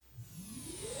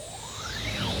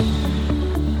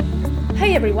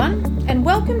everyone, and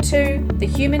welcome to the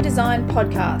Human Design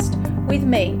Podcast with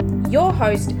me, your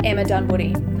host, Emma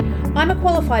Dunwoody. I'm a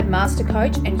qualified master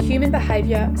coach and human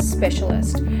behaviour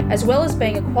specialist, as well as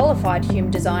being a qualified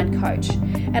human design coach.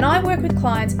 And I work with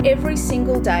clients every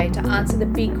single day to answer the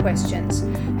big questions.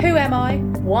 Who am I?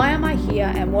 Why am I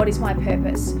here? And what is my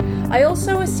purpose? I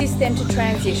also assist them to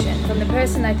transition from the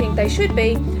person they think they should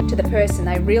be to the person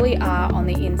they really are on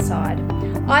the inside.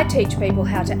 I teach people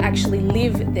how to actually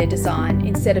live their design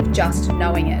instead of just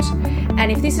knowing it.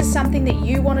 And if this is something that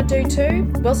you want to do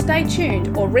too, well, stay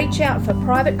tuned or reach out for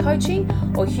private coaching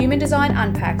or Human Design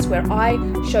Unpacks, where I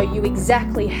show you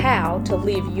exactly how to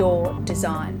live your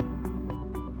design.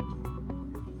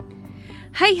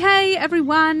 Hey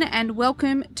everyone, and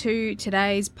welcome to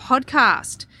today's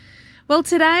podcast. Well,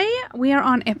 today we are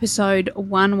on episode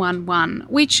 111,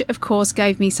 which of course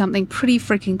gave me something pretty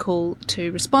freaking cool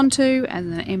to respond to as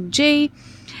an MG.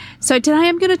 So today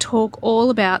I'm going to talk all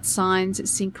about signs,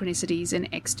 synchronicities, and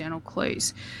external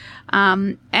clues.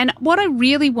 And what I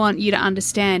really want you to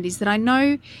understand is that I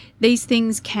know these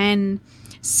things can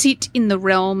sit in the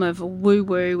realm of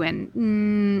woo-woo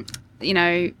and,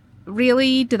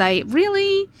 really? Do they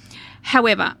really?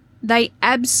 However, they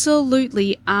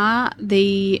absolutely are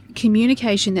the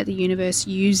communication that the universe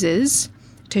uses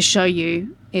to show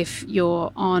you if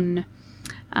you're on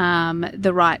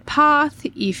the right path,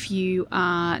 if you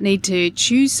need to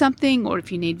choose something, or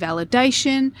if you need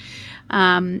validation.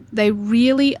 They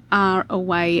really are a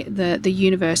way the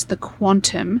universe, the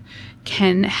quantum,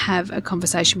 can have a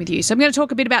conversation with you. So I'm going to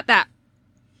talk a bit about that.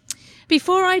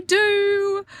 Before I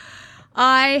do,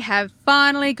 I have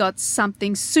finally got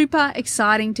something super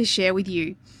exciting to share with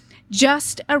you.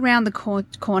 Just around the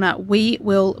corner, we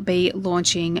will be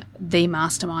launching the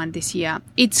Mastermind this year.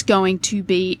 It's going to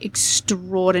be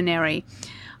extraordinary.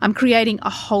 I'm creating a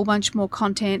whole bunch more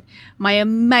content. My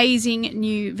amazing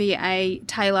new VA,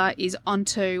 Taylor, is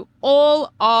onto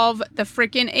all of the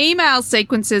freaking email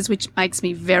sequences, which makes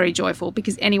me very joyful,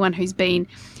 because anyone who's been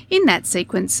in that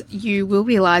sequence, you will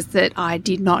realize that I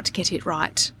did not get it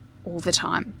right all the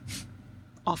time,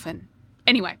 often.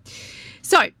 Anyway,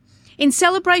 so in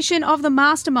celebration of the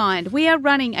Mastermind, we are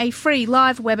running a free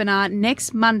live webinar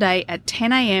next Monday at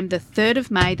 10 a.m, the 3rd of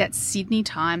May, that's Sydney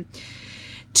time,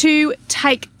 to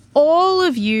take all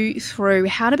of you through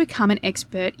how to become an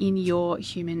expert in your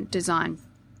human design.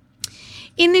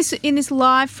 In this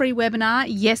live free webinar,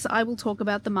 yes, I will talk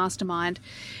about the Mastermind,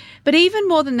 but even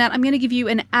more than that, I'm going to give you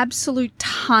an absolute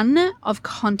ton of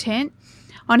content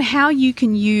on how you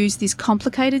can use this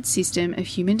complicated system of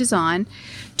human design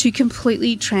to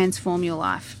completely transform your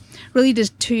life, really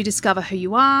to discover who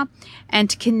you are and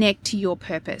to connect to your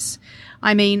purpose.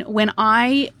 I mean, when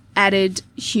I added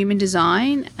human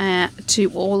design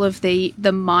to all of the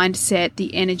mindset,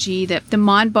 the energy, the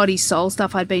mind, body, soul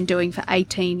stuff I'd been doing for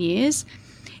 18 years,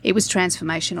 it was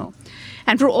transformational.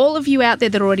 And for all of you out there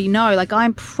that already know,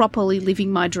 I'm properly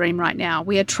living my dream right now.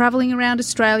 We are traveling around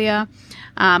Australia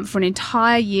for an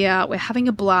entire year. We're having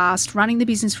a blast running the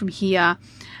business from here.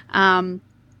 And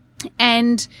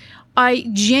I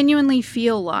genuinely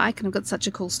feel like, and I've got such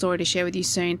a cool story to share with you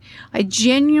soon, I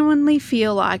genuinely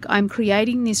feel like I'm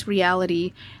creating this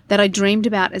reality that I dreamed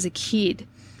about as a kid.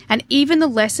 And even the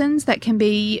lessons that can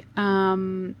be,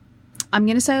 I'm going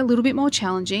to say, a little bit more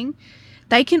challenging,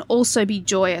 they can also be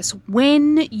joyous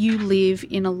when you live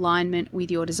in alignment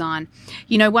with your design.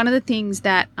 You know, one of the things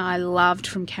that I loved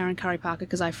from Karen Curry Parker,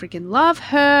 because I freaking love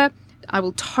her, I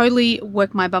will totally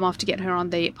work my bum off to get her on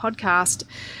the podcast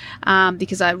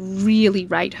because I really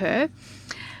rate her.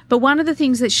 But one of the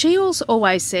things that she also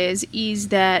always says is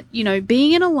that,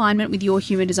 being in alignment with your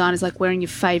human design is like wearing your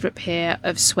favorite pair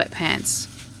of sweatpants.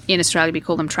 In Australia, we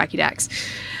call them tracky dacks.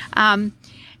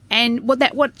 And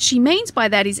what she means by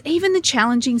that is even the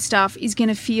challenging stuff is going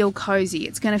to feel cozy.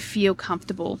 It's going to feel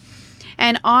comfortable.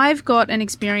 And I've got an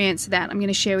experience that I'm going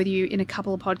to share with you in a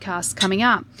couple of podcasts coming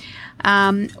up,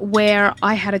 where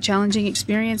I had a challenging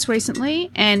experience recently,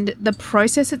 and the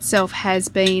process itself has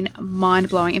been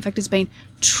mind-blowing. In fact, it's been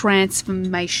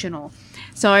transformational.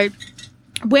 So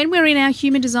when we're in our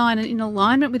human design and in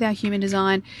alignment with our human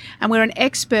design, and we're an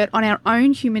expert on our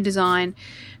own human design,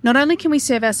 not only can we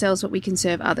serve ourselves, but we can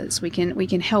serve others. We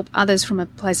can help others from a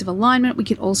place of alignment. We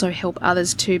can also help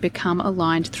others to become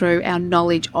aligned through our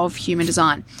knowledge of human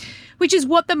design, which is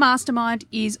what the Mastermind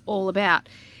is all about.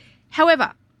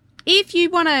 However, if you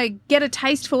want to get a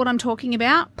taste for what I'm talking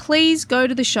about, please go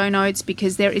to the show notes,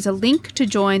 because there is a link to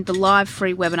join the live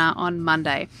free webinar on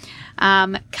Monday.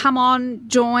 Come on,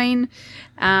 join,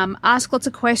 ask lots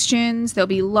of questions. There'll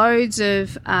be loads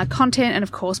of content and,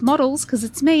 of course, models, because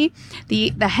it's me,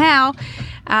 the how,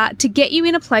 to get you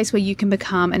in a place where you can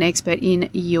become an expert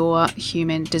in your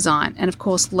human design and, of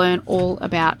course, learn all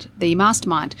about the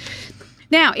mastermind.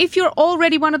 Now, if you're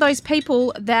already one of those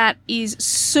people that is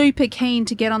super keen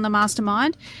to get on the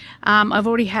mastermind, I've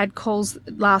already had calls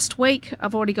last week.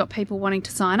 I've already got people wanting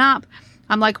to sign up.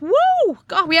 I'm like, woo,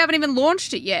 God, we haven't even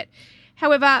launched it yet.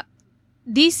 However,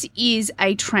 this is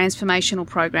a transformational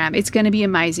program. It's going to be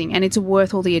amazing, and it's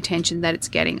worth all the attention that it's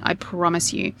getting, I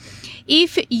promise you.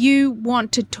 If you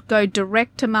want to go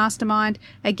direct to Mastermind,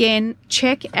 again,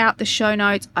 check out the show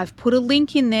notes. I've put a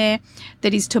link in there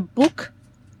that is to book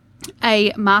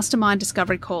a Mastermind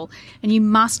discovery call, and you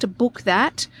must book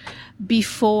that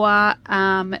before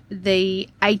the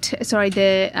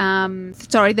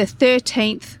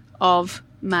 13th of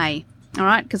May. All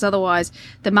right, because otherwise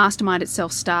the mastermind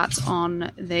itself starts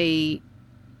on the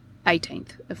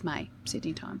 18th of May,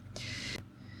 Sydney time.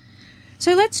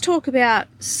 So let's talk about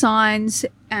signs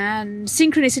and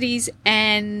synchronicities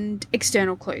and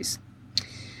external clues.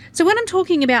 So when I'm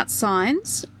talking about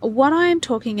signs, what I'm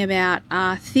talking about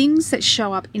are things that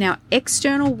show up in our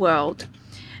external world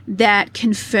that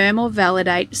confirm or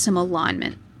validate some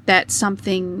alignment, that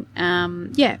something,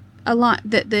 that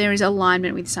there is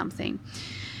alignment with something.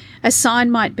 A sign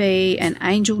might be an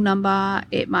angel number.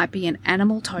 It might be an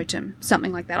animal totem,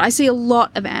 something like that. I see a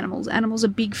lot of animals. Animals are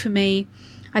big for me.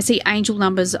 I see angel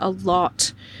numbers a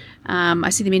lot. I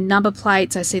see them in number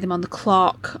plates. I see them on the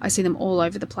clock. I see them all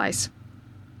over the place.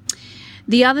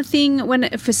 The other thing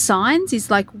for signs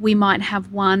is like we might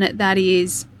have one that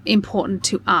is important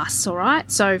to us, all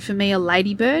right? So for me, a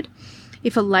ladybird.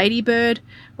 If a ladybird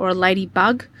or a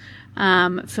ladybug,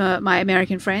 for my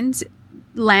American friends,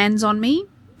 lands on me,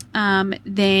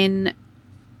 then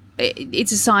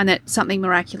it's a sign that something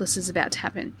miraculous is about to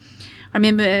happen. I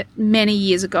remember many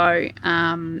years ago,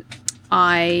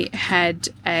 I had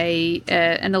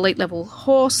an elite level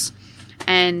horse,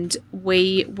 and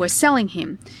we were selling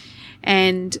him.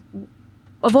 And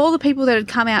of all the people that had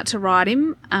come out to ride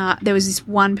him, there was this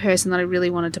one person that I really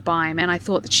wanted to buy him, and I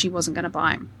thought that she wasn't going to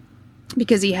buy him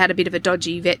because he had a bit of a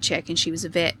dodgy vet check, and she was a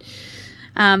vet.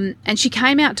 And she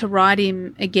came out to ride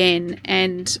him again,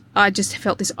 and I just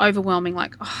felt this overwhelming,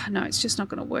 like, oh, no, it's just not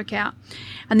going to work out.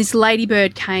 And this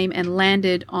ladybird came and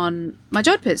landed on my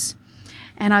jodhpurs.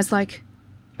 And I was like,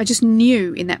 I just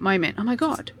knew in that moment, oh, my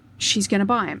God, she's going to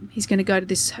buy him. He's going to go to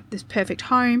this perfect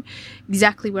home,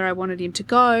 exactly where I wanted him to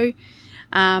go.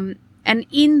 And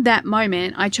in that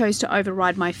moment, I chose to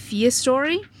override my fear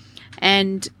story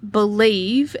and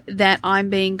believe that I'm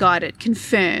being guided,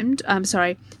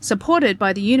 supported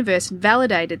by the universe and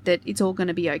validated that it's all going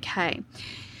to be okay.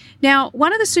 Now,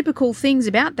 one of the super cool things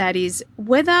about that is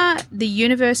whether the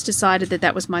universe decided that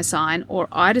that was my sign or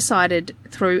I decided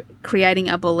through creating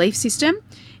a belief system,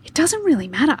 it doesn't really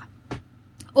matter.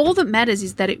 All that matters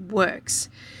is that it works.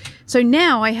 So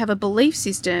now I have a belief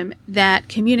system that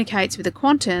communicates with the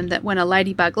quantum that when a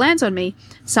ladybug lands on me,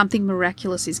 something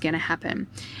miraculous is going to happen.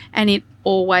 And it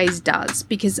always does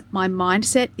because my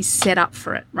mindset is set up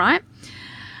for it, right?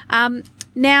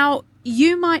 Now,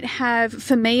 you might have,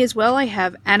 for me as well, I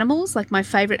have animals, like my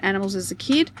favorite animals as a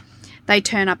kid. They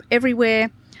turn up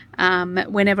everywhere.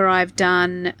 Whenever I've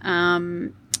done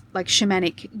like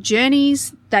shamanic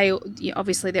journeys,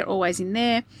 obviously they're always in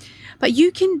there. But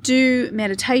you can do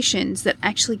meditations that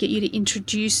actually get you to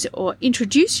introduce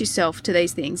yourself to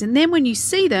these things. And then when you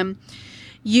see them,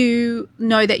 you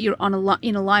know that you're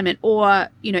in alignment, or,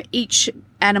 each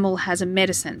animal has a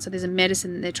medicine. So there's a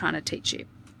medicine that they're trying to teach you.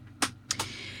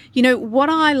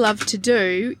 What I love to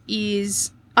do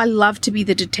is I love to be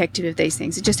the detective of these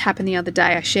things. It just happened the other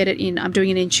day. I shared it I'm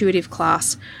doing an intuitive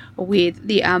class with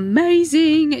the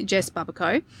amazing Jess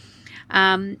Babaco.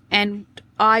 And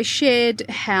I shared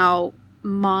how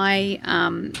my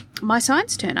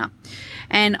signs turn up,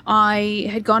 and I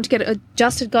had gone to get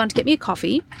me a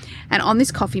coffee, and on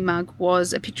this coffee mug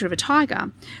was a picture of a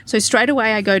tiger. So straight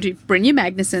away I go to Brynja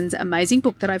Magnuson's amazing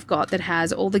book that I've got that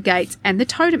has all the gates and the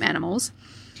totem animals,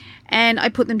 and I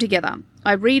put them together.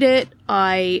 I read it.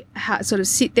 I sort of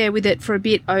sit there with it for a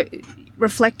bit,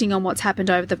 reflecting on what's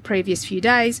happened over the previous few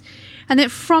days, and then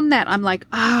from that I'm like,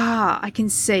 I can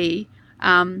see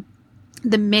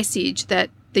the message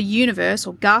that the universe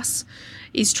or Gus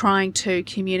is trying to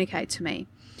communicate to me.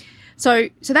 So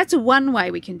that's one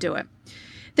way we can do it.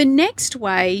 The next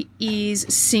way is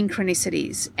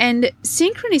synchronicities. And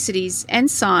synchronicities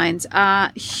and signs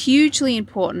are hugely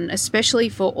important, especially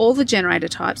for all the generator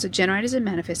types, so generators and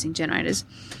manifesting generators,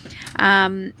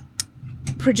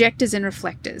 projectors and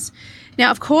reflectors.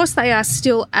 Now, of course, they are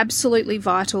still absolutely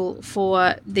vital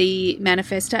for the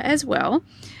manifester as well.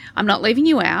 I'm not leaving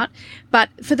you out. But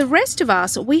for the rest of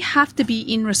us, we have to be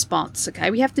in response, okay?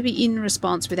 We have to be in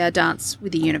response with our dance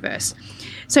with the universe.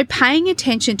 So paying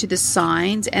attention to the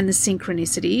signs and the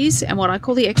synchronicities and what I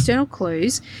call the external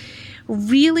clues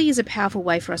really is a powerful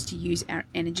way for us to use our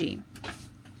energy.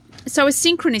 So a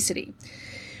synchronicity.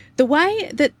 The way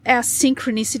that our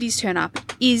synchronicities turn up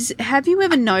is, have you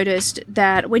ever noticed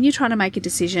that when you're trying to make a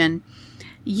decision,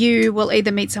 you will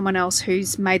either meet someone else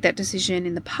who's made that decision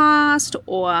in the past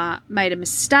or made a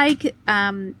mistake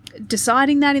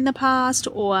deciding that in the past,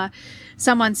 or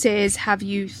someone says, have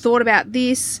you thought about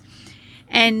this?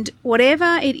 And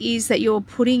whatever it is that you're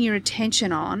putting your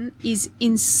attention on is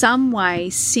in some way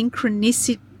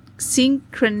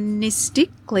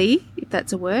synchronistically, if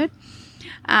that's a word,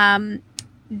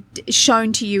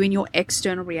 shown to you in your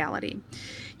external reality.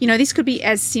 You know, this could be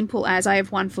as simple as, I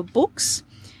have one for books.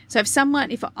 So if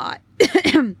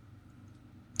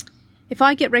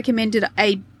I get recommended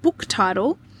a book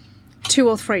title 2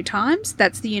 or 3 times,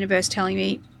 that's the universe telling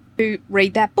me to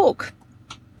read that book.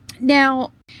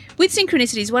 Now, with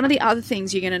synchronicities, one of the other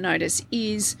things you're going to notice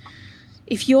is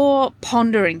if you're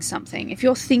pondering something, if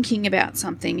you're thinking about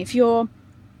something, if you're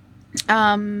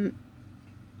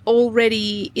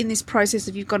already in this process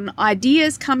of you've got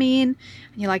ideas come in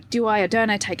and you're like, do I or don't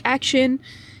I take action?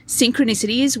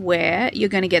 Synchronicity is where you're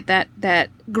going to get that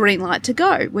green light to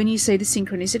go. When you see the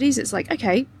synchronicities, it's like,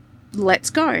 okay,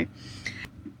 let's go.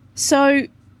 So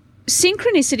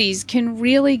synchronicities can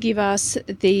really give us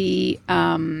the,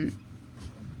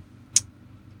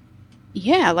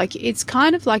 it's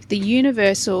kind of like the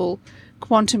universal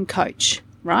quantum coach,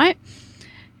 right?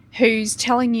 Who's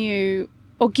telling you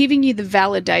or giving you the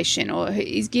validation, or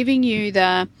is giving you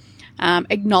the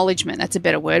acknowledgement. That's a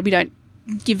better word. We don't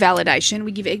give validation,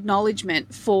 we give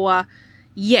acknowledgement for,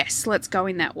 yes, let's go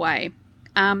in that way.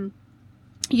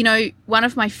 You know, one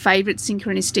of my favorite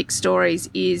synchronistic stories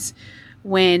is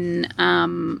when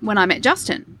I met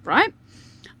Justin, right?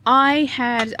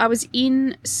 I was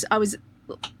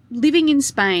living in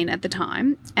Spain at the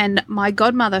time, and my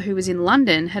godmother, who was in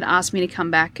London, had asked me to come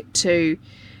back to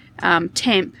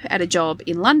temp at a job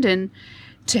in London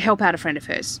to help out a friend of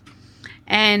hers.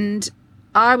 And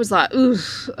I was like,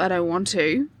 oof, I don't want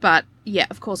to, but yeah,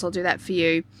 of course I'll do that for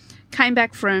you. Came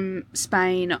back from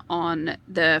Spain on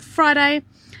the Friday,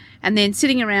 and then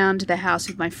sitting around the house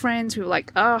with my friends, we were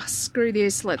like, oh, screw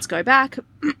this, let's go back.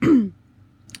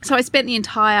 So I spent the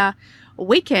entire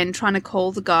weekend trying to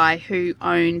call the guy who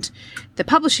owned the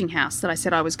publishing house that I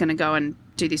said I was going to go and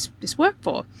do this work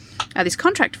for, this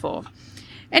contract for.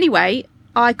 Anyway,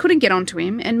 I couldn't get onto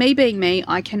him, and me being me,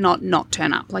 I cannot not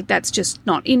turn up. Like, that's just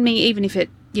not in me, even if it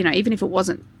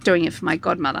wasn't doing it for my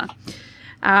godmother.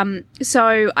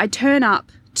 So I turn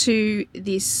up to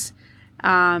this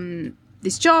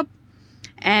job,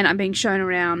 and I'm being shown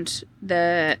around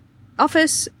the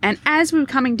office. And as I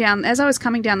was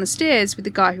coming down the stairs with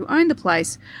the guy who owned the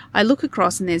place, I look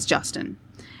across and there's Justin.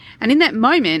 And in that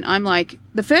moment, I'm like,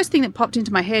 the first thing that popped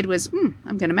into my head was,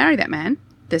 I'm going to marry that man.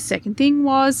 The second thing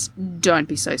was, don't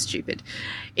be so stupid.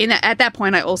 At that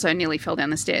point, I also nearly fell down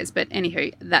the stairs. But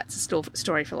anywho, that's a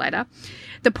story for later.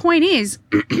 The point is,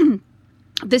 the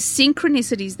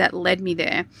synchronicities that led me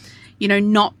there, you know,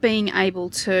 not being able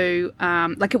to,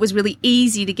 it was really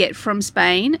easy to get from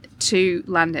Spain to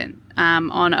London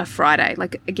on a Friday.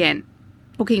 Like, again,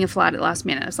 booking a flight at last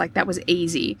minute. It's like, that was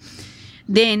easy.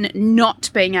 Then not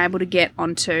being able to get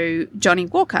onto Johnny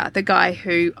Walker, the guy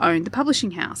who owned the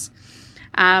publishing house.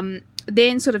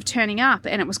 Then sort of turning up,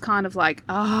 and it was kind of like,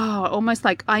 almost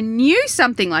like I knew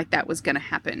something like that was going to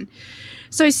happen.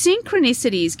 So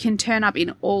synchronicities can turn up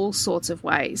in all sorts of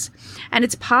ways. And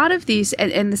it's part of this,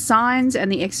 and the signs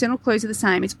and the external clues are the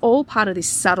same. It's all part of this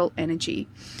subtle energy.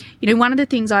 You know, one of the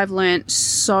things I've learned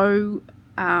so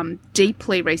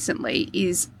deeply recently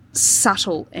is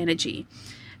subtle energy.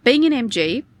 Being an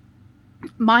MG,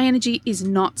 my energy is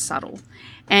not subtle.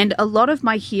 And a lot of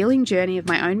my healing journey of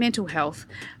my own mental health,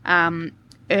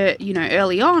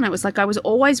 early on, it was like I was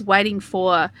always waiting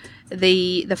for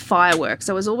the fireworks.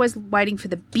 I was always waiting for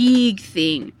the big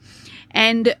thing.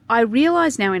 And I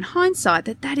realize now in hindsight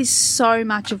that is so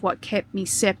much of what kept me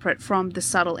separate from the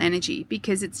subtle energy,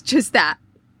 because it's just that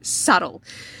subtle.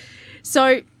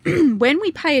 So when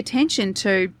we pay attention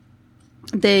to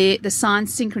the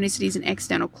signs, synchronicities, and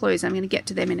external clues, I'm going to get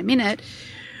to them in a minute,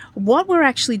 what we're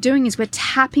actually doing is we're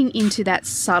tapping into that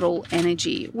subtle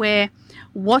energy. We're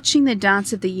watching the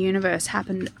dance of the universe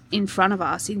happen in front of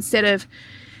us instead of,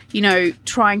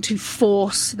 trying to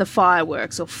force the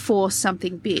fireworks or force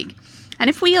something big. And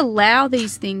if we allow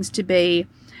these things to be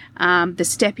the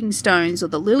stepping stones or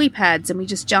the lily pads, and we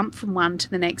just jump from one to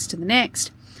the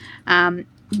next,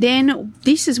 then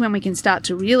this is when we can start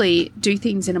to really do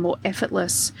things in a more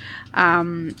effortless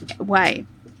way.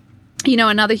 You know,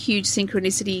 another huge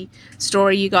synchronicity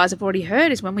story you guys have already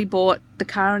heard is when we bought the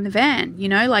car and the van. You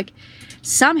know, like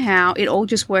somehow it all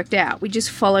just worked out. We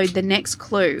just followed the next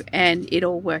clue and it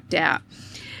all worked out.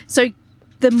 So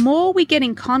the more we get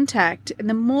in contact and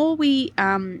the more we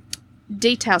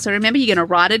detail, so remember, you're going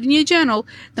to write it in your journal,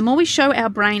 the more we show our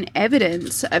brain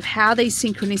evidence of how these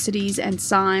synchronicities and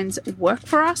signs work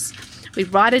for us, we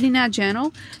write it in our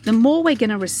journal, the more we're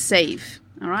going to receive.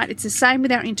 All right, it's the same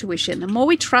with our intuition. The more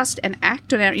we trust and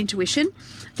act on our intuition,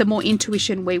 the more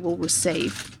intuition we will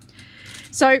receive.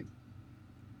 So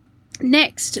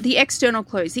next, the external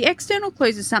clues. The external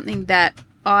clues is something that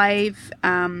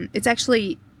it's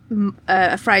actually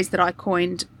a phrase that I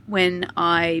coined when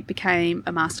I became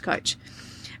a master coach.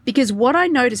 Because what I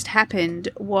noticed happened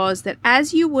was that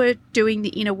as you were doing the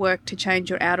inner work to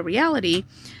change your outer reality,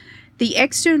 the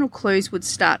external clues would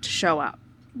start to show up.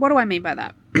 What do I mean by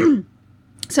that?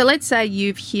 So let's say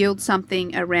you've healed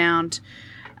something around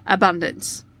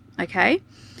abundance, okay?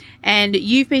 And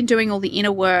you've been doing all the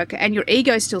inner work and your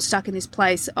ego's still stuck in this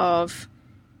place of,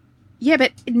 yeah,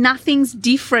 but nothing's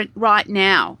different right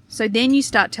now. So then you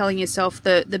start telling yourself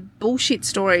the bullshit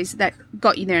stories that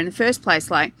got you there in the first place,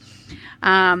 like,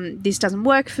 this doesn't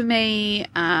work for me,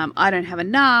 I don't have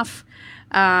enough,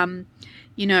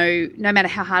 you know, no matter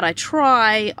how hard I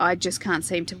try, I just can't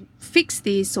seem to fix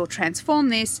this or transform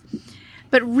this.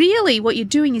 But really what you're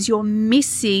doing is you're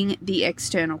missing the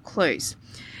external clues.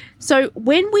 So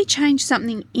when we change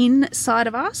something inside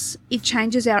of us, it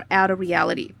changes our outer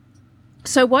reality.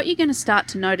 So what you're going to start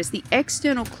to notice, the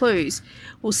external clues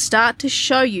will start to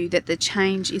show you that the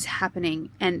change is happening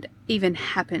and even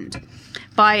happened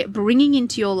by bringing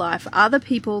into your life other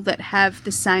people that have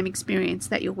the same experience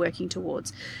that you're working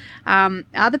towards.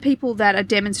 Other people that are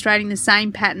demonstrating the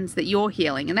same patterns that you're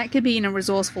healing, and that could be in a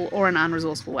resourceful or an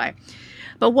unresourceful way.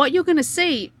 But what you're going to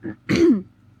see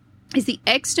is the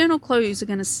external clues are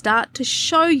going to start to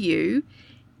show you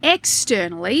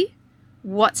externally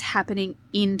what's happening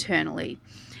internally.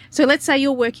 So let's say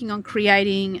you're working on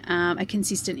creating a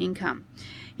consistent income.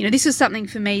 You know, this is something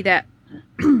for me that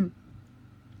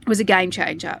was a game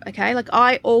changer, okay? Like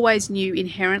I always knew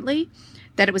inherently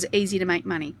that it was easy to make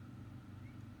money.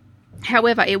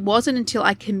 However, it wasn't until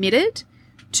I committed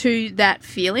to that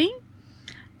feeling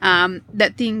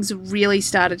that things really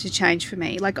started to change for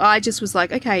me. Like I just was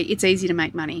like, okay, it's easy to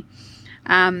make money.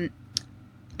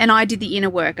 And I did the inner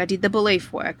work. I did the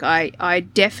belief work. I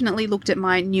definitely looked at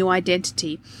my new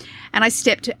identity. And I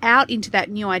stepped out into that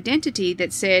new identity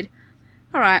that said,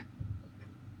 all right,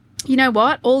 you know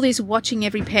what? All this watching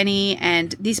every penny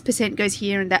and this percent goes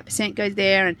here and that percent goes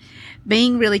there and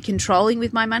being really controlling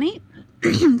with my money,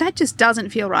 that just doesn't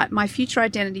feel right. My future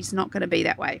identity is not going to be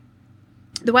that way.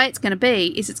 The way it's going to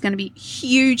be is it's going to be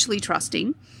hugely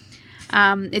trusting.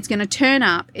 It's going to turn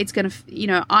up. It's going to, you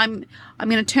know, I'm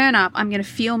going to turn up. I'm going to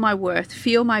feel my worth,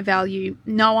 feel my value,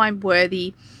 know I'm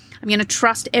worthy. I'm going to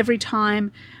trust every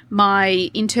time my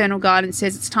internal guidance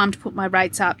says it's time to put my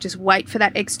rates up. Just wait for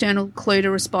that external clue to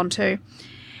respond to.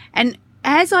 And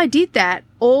as I did that,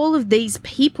 all of these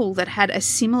people that had a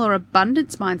similar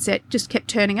abundance mindset just kept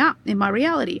turning up in my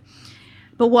reality.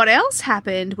 But what else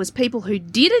happened was people who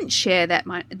didn't share that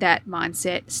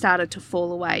mindset started to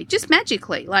fall away just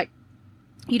magically. Like,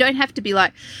 you don't have to be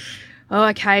like, oh,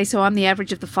 okay, so I'm the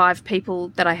average of the 5 people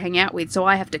that I hang out with, so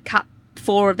I have to cut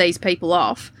 4 of these people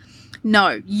off.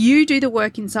 No, you do the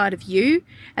work inside of you,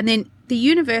 and then the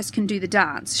universe can do the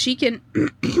dance. She can,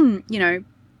 you know,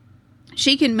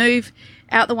 she can move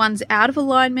out the ones out of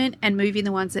alignment and move in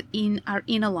the ones that are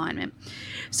in alignment.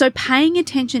 So paying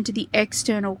attention to the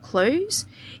external clues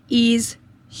is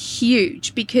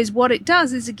huge, because what it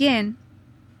does is, again,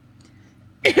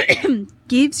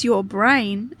 gives your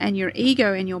brain and your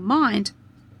ego and your mind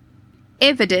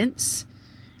evidence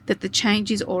that the change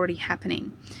is already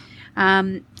happening.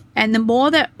 And the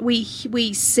more that we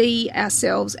see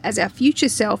ourselves as our future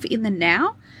self in the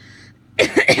now,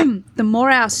 the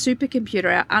more our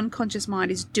supercomputer, our unconscious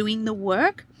mind, is doing the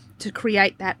work to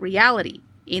create that reality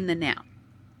in the now.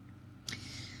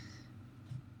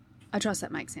 I trust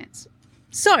that makes sense.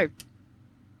 So,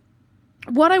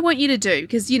 what I want you to do,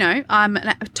 because, you know, I'm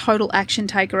a total action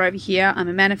taker over here. I'm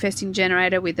a manifesting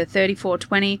generator with the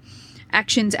 3420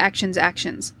 actions, actions,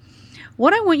 actions.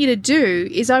 What I want you to do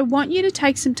is I want you to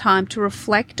take some time to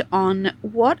reflect on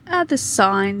what are the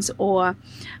signs or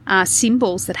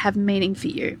symbols that have meaning for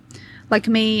you. Like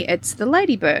me, it's the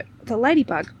ladybug.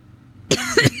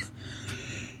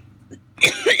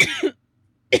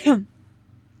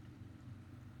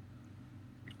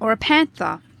 or a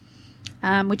panther,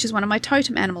 which is one of my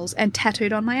totem animals and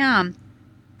tattooed on my arm,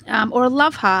 or a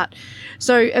love heart.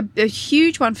 So a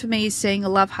huge one for me is seeing a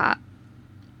love heart.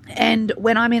 And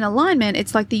when I'm in alignment,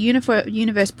 it's like the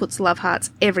universe puts love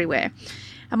hearts everywhere.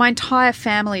 And my entire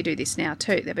family do this now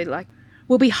too. They'll be like,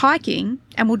 we'll be hiking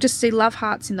and we'll just see love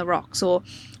hearts in the rocks, or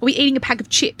we'll be eating a pack of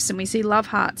chips and we see love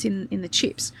hearts in the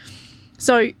chips.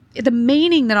 So the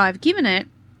meaning that I've given it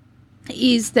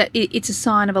is that it's a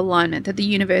sign of alignment, that the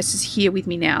universe is here with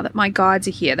me now, that my guides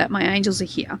are here, that my angels are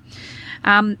here.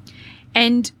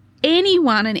 And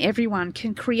anyone and everyone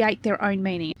can create their own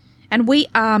meaning. And we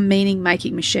are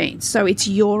meaning-making machines. So it's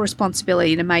your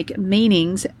responsibility to make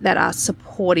meanings that are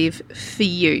supportive for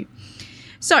you.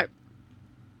 So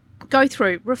go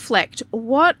through, reflect.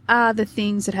 What are the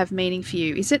things that have meaning for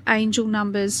you? Is it angel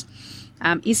numbers?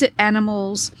 Is it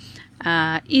animals?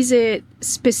 Is it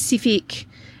specific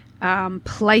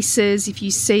places, if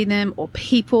you see them, or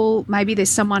people? Maybe there's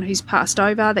someone who's passed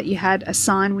over that you had a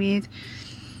sign with.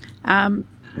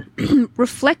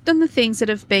 Reflect on the things that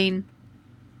have been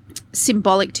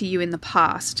symbolic to you in the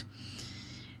past.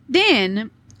 Then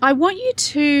I want you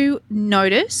to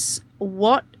notice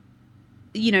what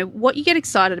you get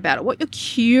excited about, what you're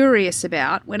curious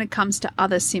about when it comes to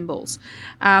other symbols.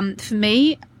 For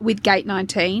me, with Gate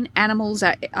 19, animals,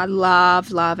 I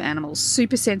love animals,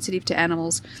 super sensitive to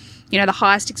animals. The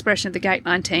highest expression of the Gate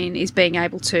 19 is being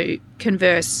able to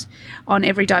converse on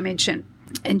every dimension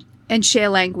and share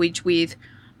language with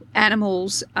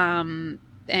animals,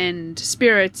 and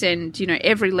spirits, and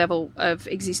every level of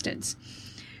existence.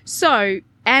 So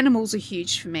animals are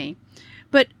huge for me,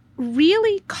 but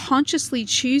really consciously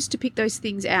choose to pick those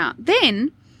things out.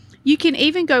 Then you can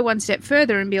even go one step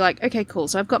further and be like, okay, cool,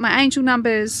 so I've got my angel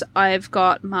numbers, I've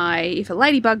got if a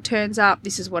ladybug turns up,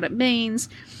 this is what it means.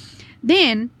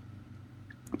 Then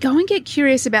go and get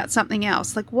curious about something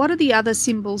else. Like, what are the other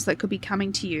symbols that could be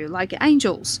coming to you, like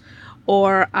angels,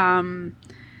 or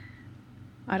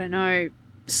I don't know,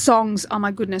 songs. Oh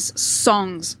my goodness,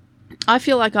 songs. I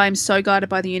feel like I am so guided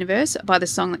by the universe, by the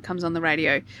song that comes on the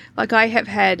radio. Like, I have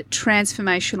had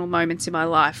transformational moments in my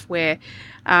life where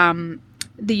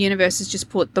the universe has just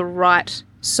put the right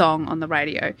song on the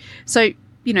radio. So,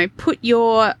 put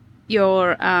your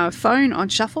phone on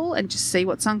shuffle and just see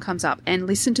what song comes up and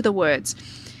listen to the words.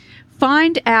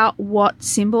 Find out what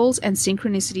symbols and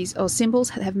synchronicities or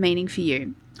symbols have meaning for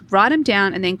you. Write them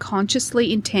down and then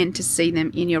consciously intend to see them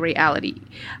in your reality,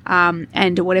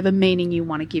 and whatever meaning you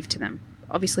want to give to them.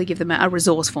 Obviously, give them a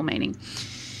resourceful meaning.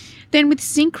 Then with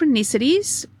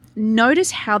synchronicities,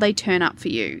 notice how they turn up for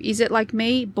you. Is it like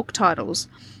me, book titles?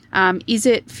 Is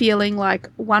it feeling like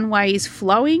one way is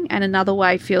flowing and another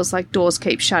way feels like doors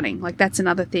keep shutting? Like, that's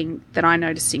another thing that I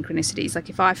notice synchronicities. Like,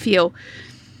 if I feel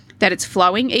that it's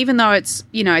flowing, even though it's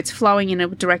flowing in a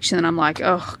direction that I'm like,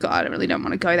 oh God, I really don't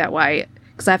want to go that way,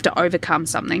 because I have to overcome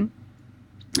something.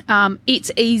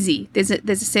 It's easy. There's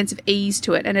a sense of ease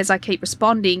to it. And as I keep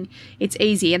responding, it's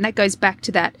easy. And that goes back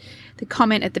to the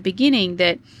comment at the beginning,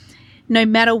 that no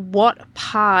matter what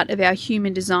part of our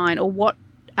human design, or what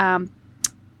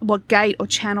gate or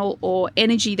channel or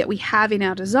energy that we have in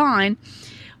our design,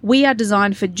 we are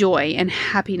designed for joy and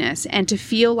happiness, and to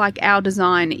feel like our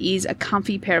design is a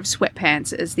comfy pair of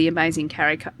sweatpants, as the amazing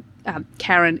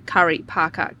Karen Curry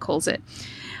Parker calls it.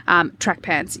 Track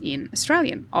pants in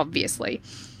Australian, obviously.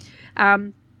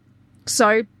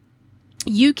 So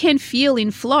you can feel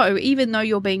in flow even though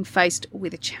you're being faced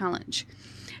with a challenge.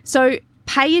 So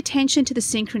pay attention to the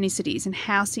synchronicities and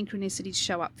how synchronicities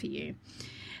show up for you.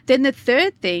 Then the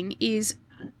third thing is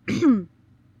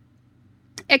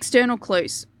external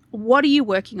clues. What are you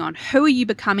working on? Who are you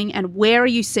becoming? And where are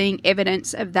you seeing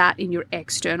evidence of that in your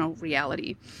external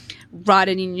reality? Write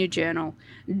it in your journal.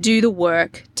 Do the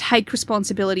work. Take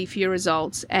responsibility for your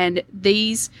results. And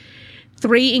these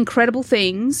three incredible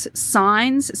things,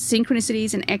 signs,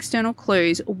 synchronicities, and external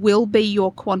clues, will be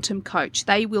your quantum coach.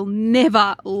 They will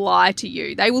never lie to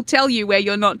you. They will tell you where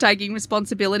you're not taking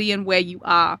responsibility and where you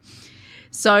are.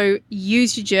 So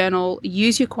use your journal,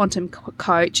 use your quantum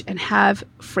coach, and have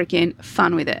freaking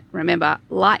fun with it. Remember,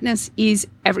 lightness is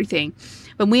everything.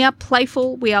 When we are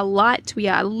playful, we are light, we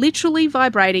are literally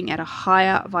vibrating at a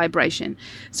higher vibration.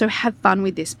 So have fun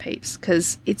with this, peeps,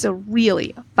 because it's a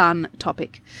really fun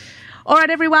topic. All right,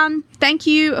 everyone. Thank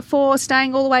you for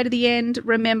staying all the way to the end.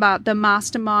 Remember, the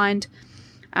mastermind,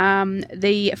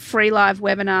 the free live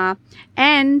webinar,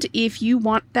 and if you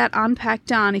want that unpack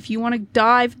done, if you want to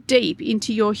dive deep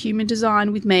into your human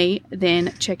design with me,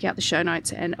 then check out the show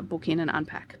notes and book in an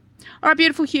unpack. All right,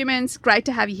 beautiful humans, great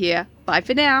to have you here. Bye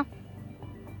for now.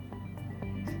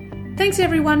 Thanks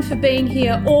everyone for being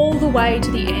here all the way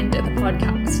to the end of the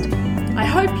podcast. I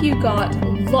hope you got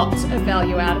lots of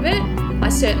value out of it. I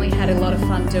certainly had a lot of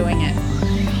fun doing it.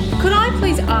 Could I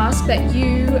please ask that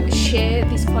you share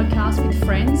this podcast with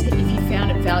friends if you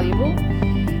found it valuable?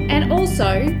 And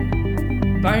also,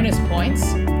 bonus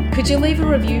points, could you leave a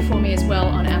review for me as well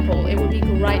on Apple? It would be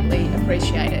greatly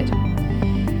appreciated.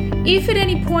 If at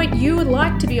any point you would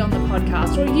like to be on the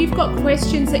podcast or you've got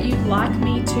questions that you'd like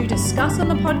me to discuss on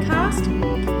the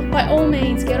podcast, by all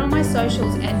means get on my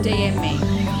socials and DM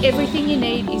me. Everything you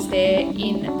need is there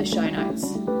in the show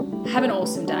notes. Have an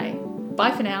awesome day.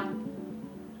 Bye for now.